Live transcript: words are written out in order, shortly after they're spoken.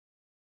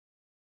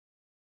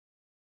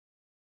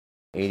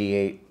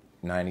88,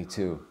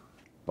 92,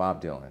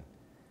 Bob Dylan.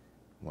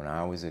 When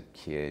I was a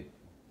kid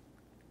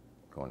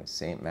going to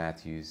St.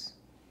 Matthew's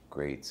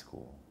grade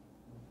school,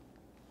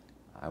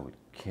 I would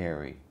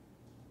carry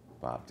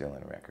Bob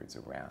Dylan records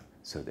around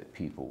so that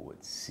people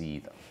would see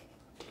them,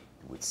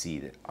 would see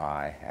that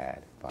I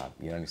had Bob.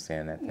 You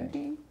understand that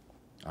thing?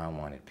 I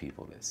wanted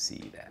people to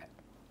see that.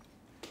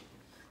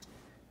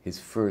 His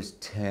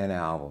first 10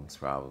 albums,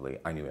 probably,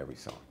 I knew every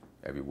song.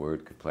 Every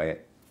word, could play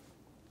it.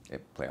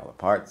 It play all the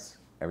parts,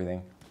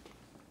 everything.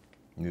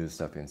 Knew the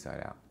stuff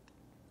inside out.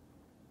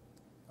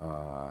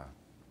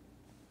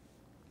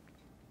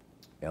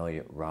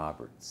 Elliot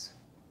Roberts,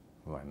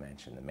 who I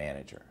mentioned, the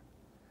manager,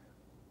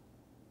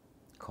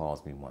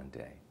 calls me one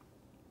day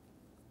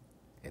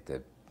at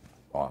the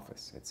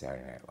office at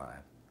Saturday Night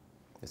Live.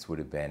 This would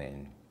have been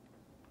in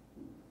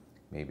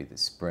maybe the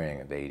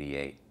spring of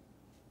 '88.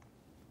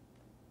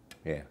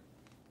 Yeah.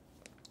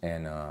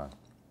 And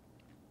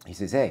he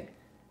says, hey,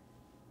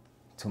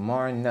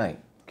 tomorrow night,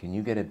 can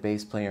you get a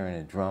bass player and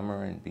a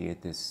drummer and be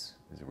at there's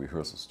a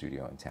rehearsal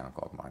studio in town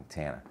called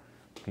Montana.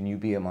 Can you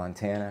be at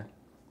Montana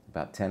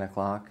about 10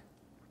 o'clock?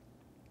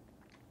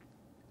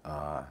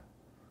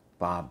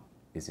 Bob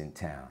is in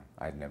town.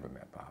 I'd never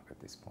met Bob at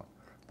this point.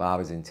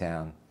 Bob is in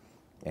town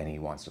and he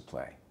wants to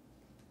play.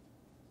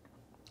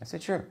 I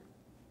said, sure,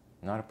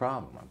 not a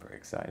problem. I'm very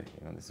excited.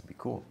 This would be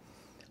cool.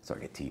 So I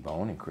get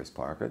T-Bone and Chris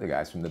Parker, the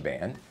guys from the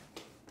band.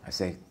 I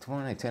say,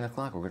 tomorrow night, 10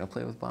 o'clock, we're going to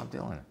play with Bob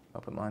Dylan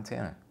up in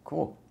Montana.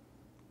 Cool.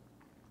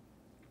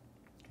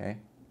 Okay?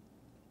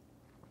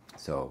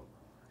 So,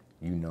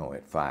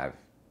 at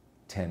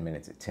 10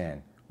 minutes at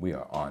 10, we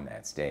are on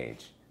that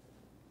stage.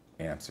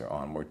 Amps are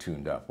on, we're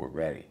tuned up, we're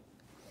ready.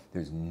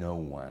 There's no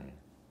one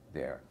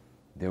there.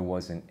 There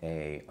wasn't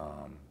a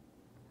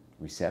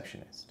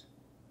receptionist.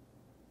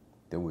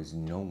 There was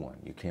no one.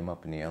 You came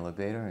up in the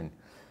elevator and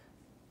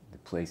the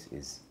place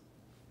is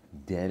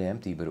dead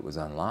empty, but it was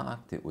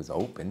unlocked. It was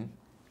open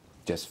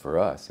just for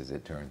us, as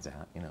it turns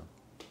out,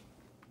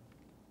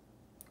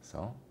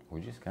 So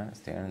we're just kind of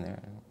standing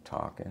there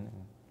talking.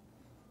 And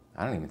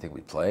I don't even think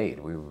we played.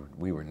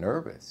 We were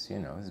nervous,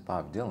 This is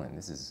Bob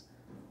Dylan.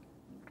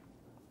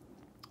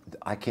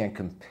 I can't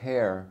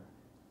compare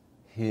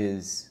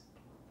his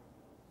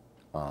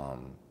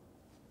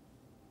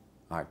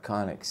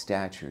iconic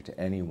stature to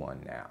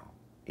anyone now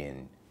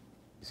in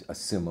a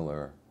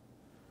similar,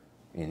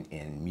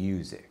 in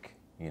music,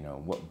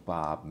 what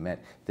Bob meant.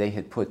 They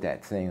had put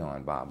that thing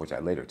on Bob, which I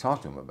later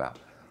talked to him about,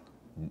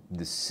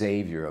 the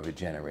savior of a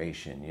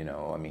generation,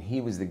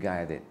 he was the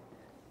guy that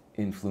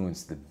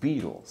influenced the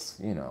Beatles,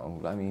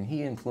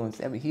 he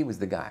influenced, he was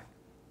the guy.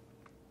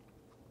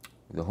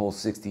 The whole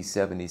 60s,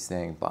 70s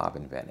thing, Bob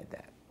invented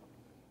that.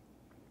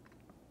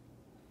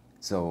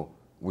 So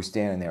we're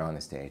standing there on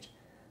the stage,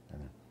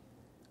 and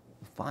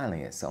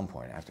finally at some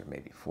point, after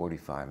maybe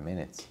 45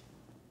 minutes,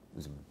 it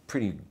was a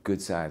pretty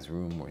good-sized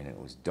room we're in. It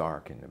was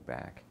dark in the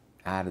back.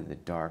 Out of the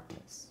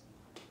darkness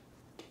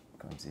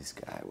comes this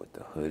guy with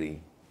the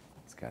hoodie.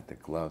 He's got the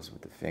gloves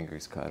with the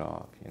fingers cut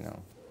off,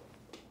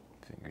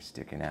 Fingers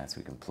sticking out so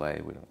we can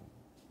play with him.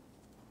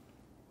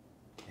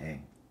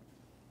 Hey,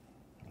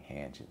 he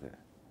hands you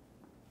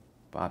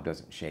Bob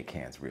doesn't shake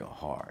hands real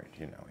hard,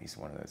 He's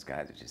one of those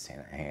guys that just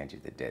hands you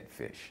the dead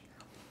fish.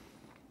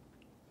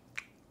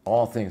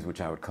 All things which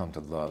I would come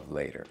to love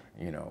later,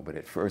 but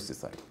at first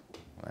it's like,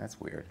 well, that's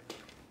weird.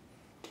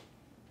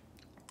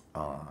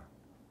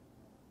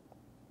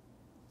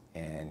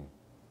 And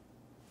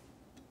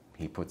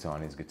he puts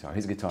on his guitar.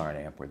 His guitar and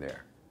amp were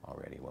there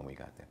already when we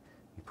got there.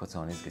 He puts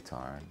on his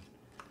guitar and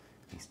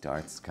he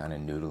starts kind of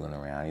noodling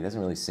around. He doesn't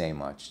really say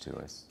much to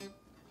us.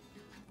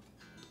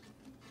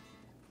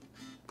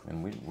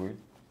 And we're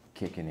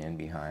kicking in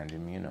behind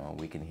him,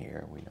 we can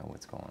hear, we know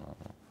what's going on.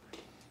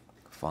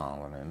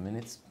 Following him, and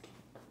it's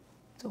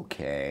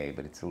okay,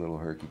 but it's a little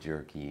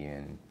herky-jerky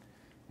and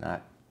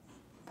not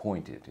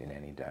pointed in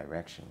any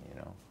direction,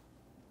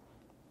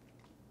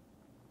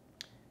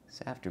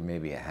 So after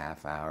maybe a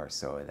half hour or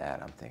so of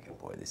that, I'm thinking,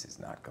 boy, this is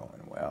not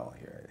going well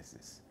here.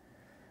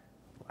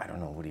 I don't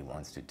know what he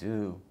wants to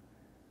do.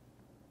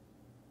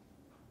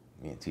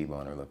 Me and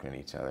T-Bone are looking at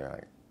each other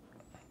like,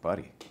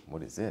 buddy,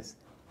 what is this?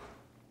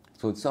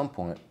 So at some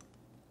point,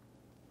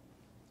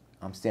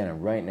 I'm standing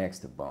right next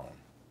to Bone.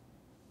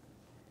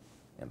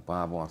 And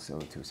Bob walks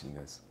over to us and he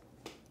goes,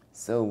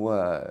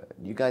 so,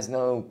 you guys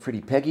know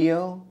Pretty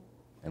Peggy-O?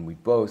 And we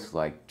both,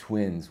 like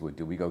twins would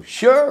do, we go,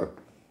 sure!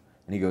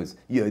 And he goes,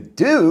 you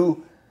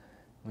do?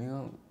 We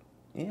go,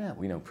 yeah,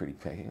 we know Pretty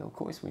Peggy-O. Of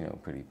course we know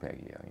Pretty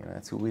Peggy-O.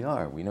 That's who we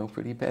are. We know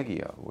Pretty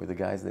Peggy-O. We're the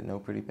guys that know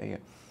Pretty Peggy-O.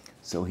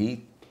 So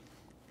he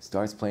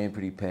starts playing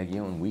Pretty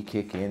Peggy-O, and we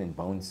kick in, and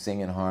Bone's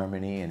singing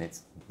harmony, and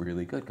it's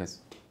really good because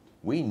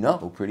we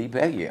know Pretty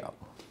Peggy-O.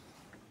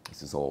 It's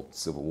this old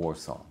Civil War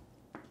song.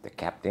 The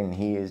captain,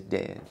 he is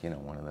dead.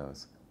 One of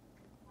those.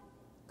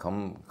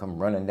 Come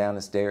running down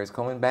the stairs,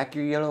 combing back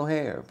your yellow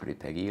hair, Pretty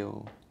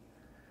Peggy-O.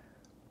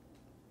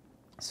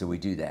 So we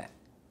do that,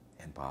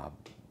 and Bob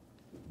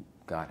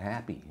got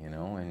happy,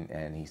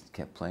 and he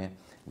kept playing.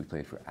 We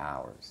played for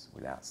hours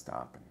without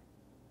stopping.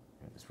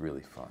 It was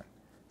really fun.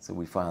 So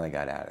we finally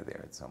got out of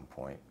there at some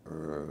point,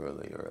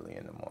 early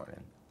in the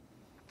morning.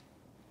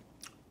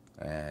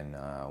 And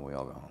we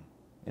all go home.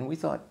 And we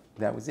thought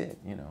that was it,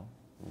 you know.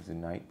 It was a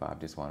night Bob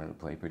just wanted to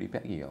play Pretty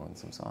Peggy-O and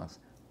some songs.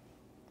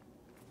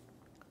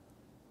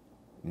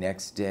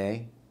 Next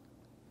day,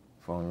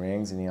 phone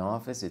rings in the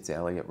office. It's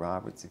Elliot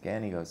Roberts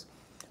again. He goes,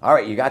 all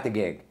right, you got the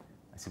gig.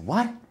 I said,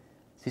 what?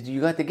 He said,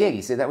 you got the gig.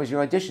 He said, that was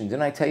your audition.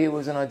 Didn't I tell you it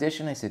was an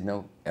audition? I said,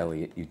 no,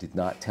 Elliot, you did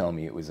not tell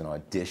me it was an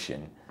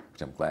audition,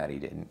 which I'm glad he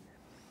didn't.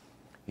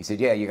 He said,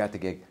 yeah, you got the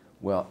gig.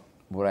 Well,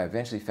 what I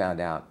eventually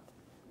found out,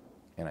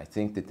 and I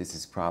think that this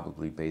is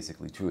probably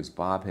basically true, is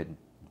Bob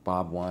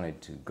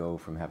wanted to go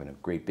from having a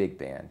great big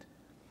band.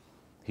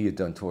 He had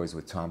done tours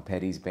with Tom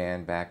Petty's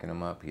band backing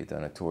him up. He had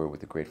done a tour with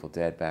the Grateful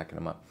Dead backing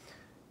him up.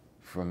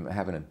 From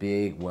having a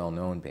big,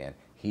 well-known band,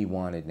 he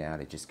wanted now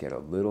to just get a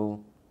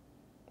little,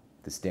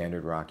 the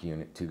standard rock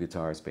unit, 2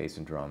 guitars, bass,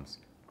 and drums,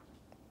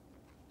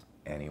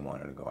 and he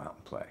wanted to go out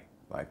and play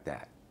like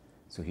that.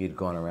 So he had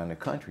gone around the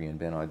country and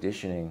been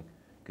auditioning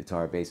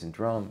guitar, bass, and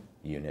drum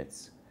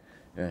units,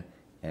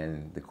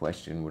 and the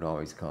question would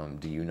always come,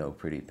 do you know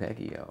Pretty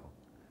Peggy-O?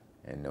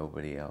 And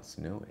nobody else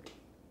knew it.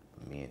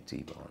 Me and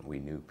T-Bone, we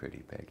knew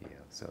Pretty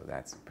Peggy-O, so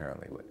that's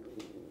apparently what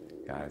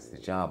got us the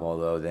job,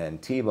 although then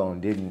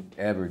T-Bone didn't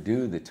ever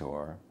do the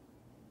tour,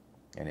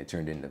 and it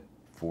turned into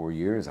 4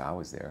 years I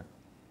was there.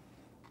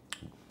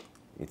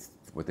 It's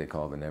what they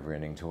call the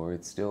never-ending tour.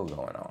 It's still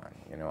going on.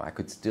 You know, I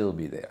could still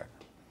be there.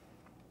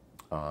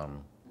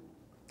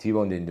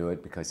 T-Bone didn't do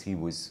it because he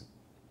was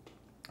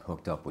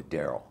hooked up with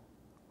Daryl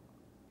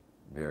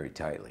very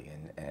tightly,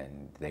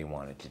 and they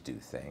wanted to do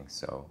things,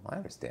 so I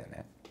understand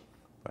that.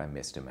 But I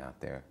missed him out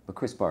there. But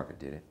Chris Barker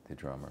did it, the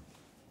drummer,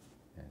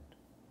 and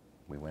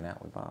we went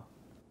out with Bob.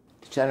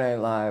 Saturday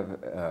Night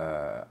Live,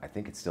 I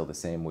think it's still the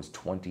same, was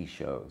 20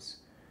 shows,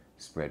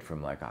 spread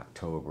from like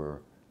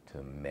October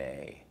to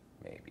May,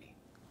 maybe.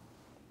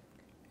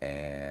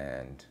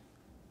 And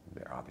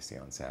they're obviously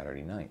on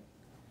Saturday night.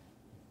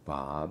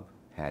 Bob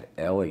had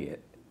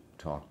Elliot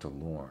talk to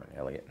Lorne.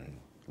 Elliot and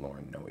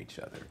Lorne know each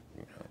other,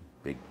 you know,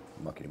 big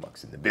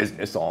mucky-mucks in the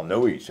business, all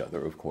know each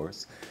other, of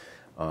course.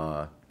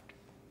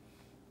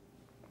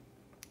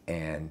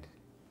 And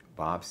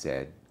Bob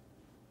said,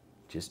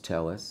 just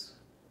tell us,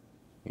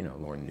 you know,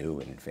 Lorne knew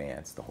in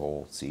advance the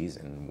whole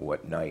season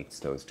what nights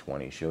those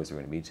 20 shows are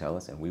going to be. Tell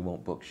us, and we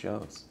won't book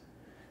shows.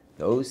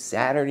 Those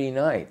Saturday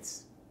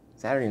nights,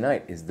 Saturday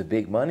night is the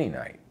big money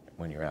night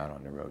when you're out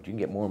on the road. You can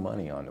get more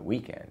money on the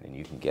weekend than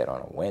you can get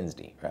on a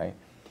Wednesday, right?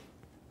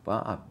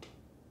 Bob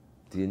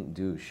didn't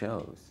do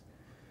shows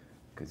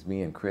because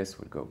me and Chris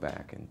would go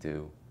back and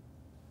do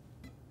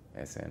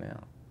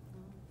SNL.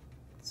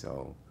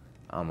 So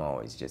I'm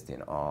always just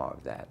in awe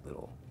of that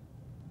little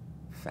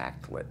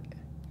factlet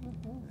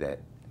that.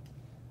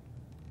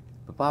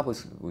 But Bob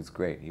was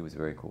great. He was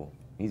very cool.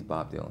 He's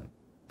Bob Dylan.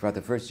 Throughout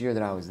the first year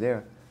that I was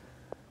there,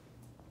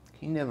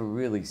 he never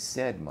really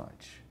said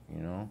much,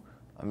 you know?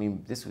 I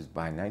mean, this was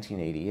by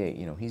 1988.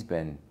 You know, he's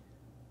been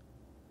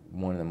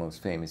one of the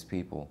most famous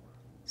people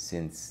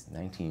since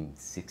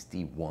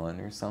 1961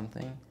 or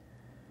something.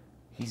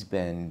 He's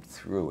been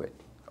through it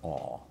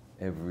all.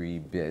 Every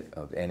bit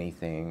of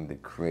anything, the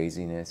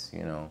craziness,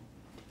 you know.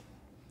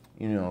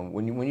 You know,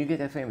 when you get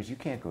that famous, you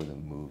can't go to the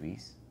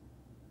movies.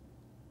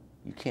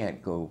 You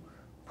can't go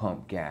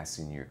pump gas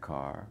in your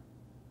car.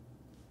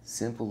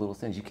 Simple little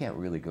things. You can't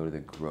really go to the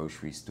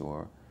grocery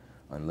store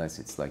unless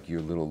it's like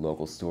your little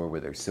local store where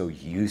they're so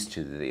used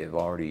to that they've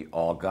already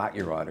all got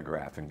your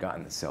autograph and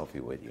gotten the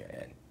selfie with you,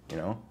 and you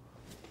know.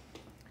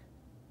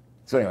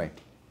 So anyway,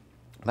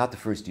 about the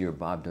first year,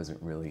 Bob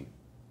doesn't really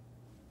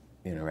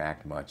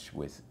interact much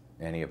with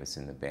any of us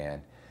in the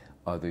band,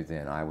 other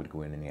than I would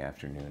go in the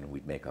afternoon and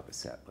we'd make up a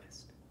set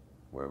list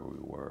wherever we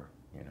were,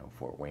 you know,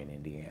 Fort Wayne,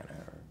 Indiana,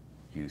 or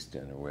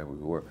Houston, or wherever we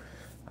were.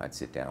 I'd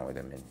sit down with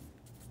him and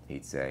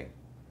he'd say,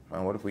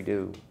 well, what if we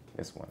do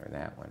this one or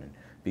that one? And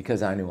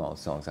because I knew all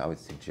the songs, I would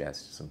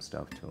suggest some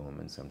stuff to him,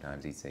 and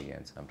sometimes he'd say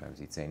yes, sometimes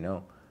he'd say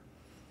no.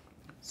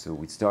 So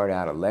we'd start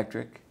out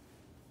electric.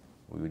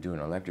 We would do an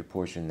electric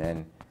portion,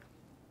 then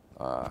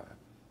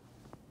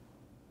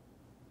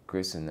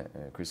Chris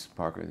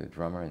Parker, the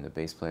drummer and the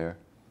bass player,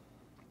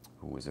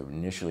 who was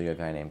initially a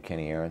guy named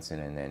Kenny Aronson,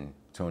 and then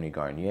Tony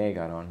Garnier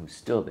got on, who's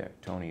still there.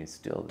 Tony is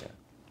still there.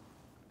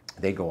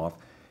 They go off,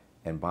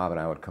 and Bob and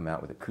I would come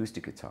out with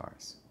acoustic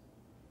guitars.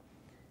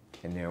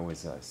 And there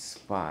was a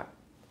spot,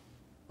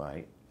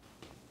 right,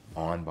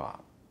 on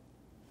Bob.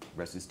 The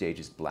rest of the stage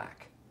is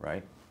black,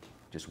 right?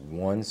 Just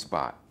one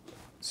spot,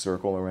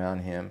 circle around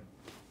him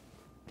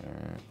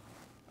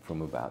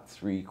from about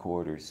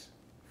 3/4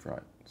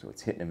 front. So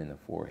it's hitting him in the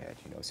forehead,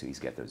 you know, so he's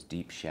got those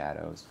deep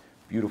shadows,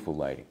 beautiful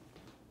lighting.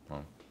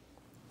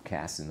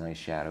 Casts a nice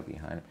shadow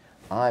behind him.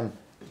 I'm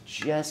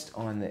just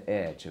on the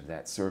edge of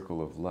that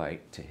circle of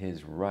light to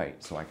his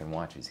right, so I can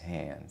watch his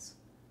hands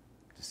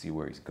to see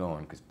where he's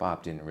going, because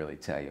Bob didn't really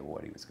tell you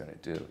what he was going to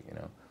do, you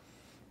know.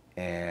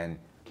 And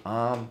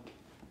I'm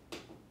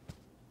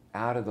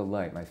out of the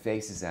light. My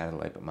face is out of the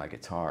light, but my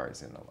guitar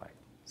is in the light.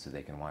 so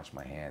they can wash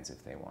my hands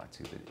if they want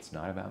to. But it's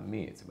not about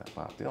me, it's about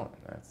Bob Dylan.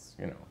 That's,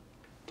 you know,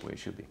 the way it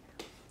should be.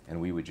 And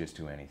we would just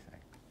do anything.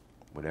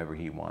 Whatever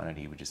he wanted,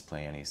 he would just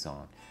play any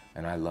song.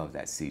 And I love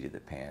that seat of the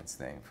pants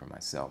thing for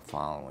myself,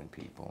 following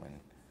people and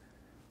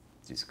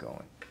just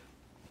going.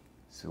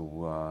 So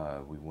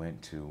we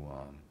went to,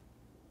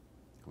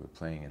 we were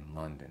playing in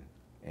London,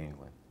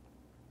 England.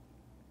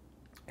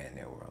 And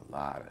there were a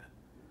lot of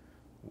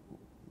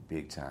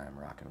big time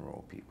rock and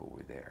roll people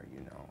were there, you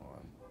know.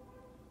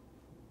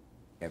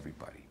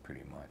 Everybody,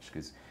 pretty much.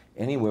 Because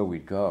anywhere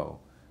we'd go,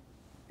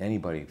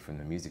 anybody from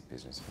the music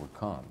business would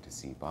come to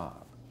see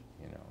Bob,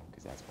 you know,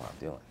 because that's Bob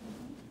Dylan.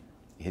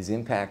 His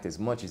impact, as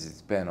much as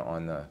it's been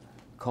on the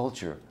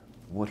culture,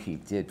 what he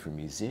did for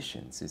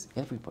musicians is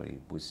everybody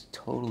was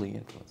totally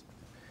influenced by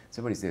him.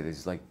 Somebody said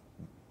there's like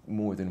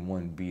more than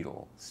one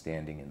Beatle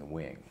standing in the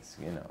wings,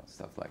 you know,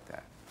 stuff like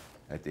that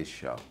at this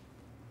show.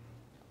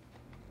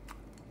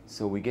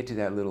 So we get to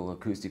that little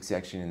acoustic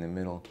section in the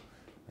middle,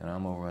 and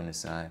I'm over on the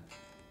side,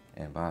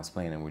 and Bob's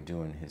playing, and we're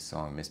doing his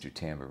song, Mr.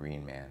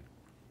 Tambourine Man.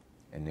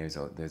 And there's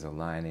a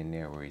line in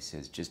there where he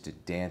says, just to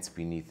dance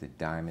beneath the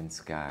diamond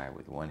sky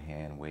with one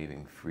hand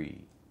waving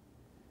free.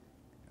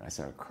 And I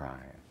started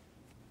crying,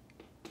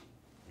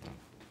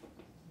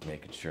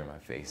 making sure my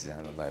face is out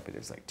of the light, but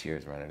there's like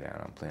tears running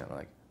down. I'm playing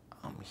like,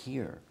 I'm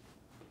here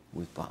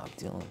with Bob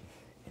Dylan,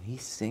 and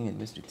he's singing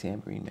Mr.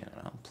 Tambourine Man,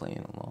 and I'm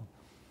playing along.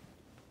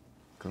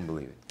 Couldn't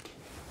believe it.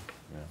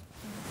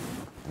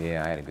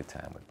 Yeah, I had a good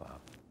time with Bob.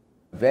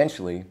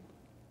 Eventually,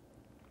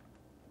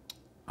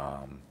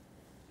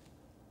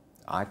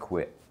 I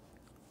quit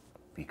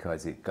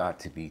because it got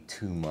to be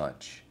too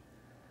much,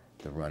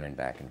 the running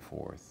back and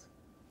forth.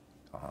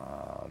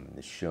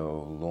 The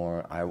show,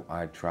 Lauren,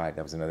 I tried,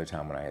 that was another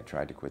time when I had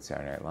tried to quit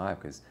Saturday Night Live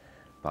because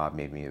Bob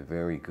made me a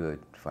very good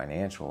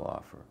financial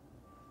offer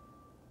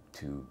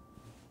to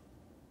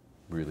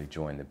really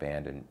join the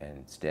band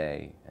and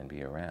stay and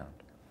be around.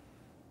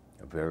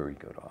 A very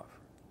good offer.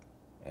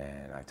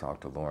 And I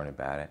talked to Lauren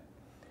about it,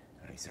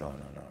 and he said, oh,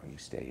 no, you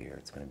stay here,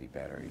 it's gonna be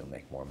better, you'll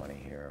make more money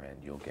here, and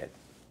you'll get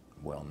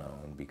well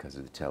known because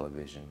of the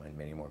television, and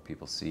many more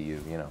people see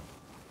you, you know.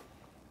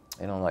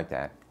 I don't like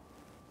that.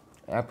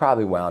 And I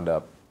probably wound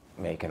up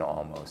making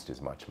almost as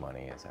much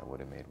money as I would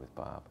have made with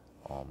Bob,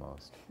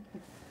 almost.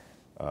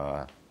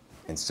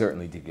 And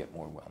certainly did get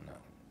more well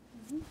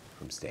known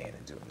from staying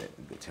and doing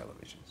the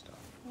television stuff.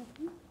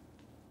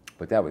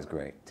 But that was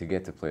great. To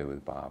get to play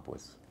with Bob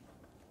was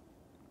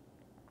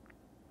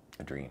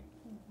a dream.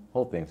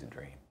 Whole thing's a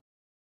dream.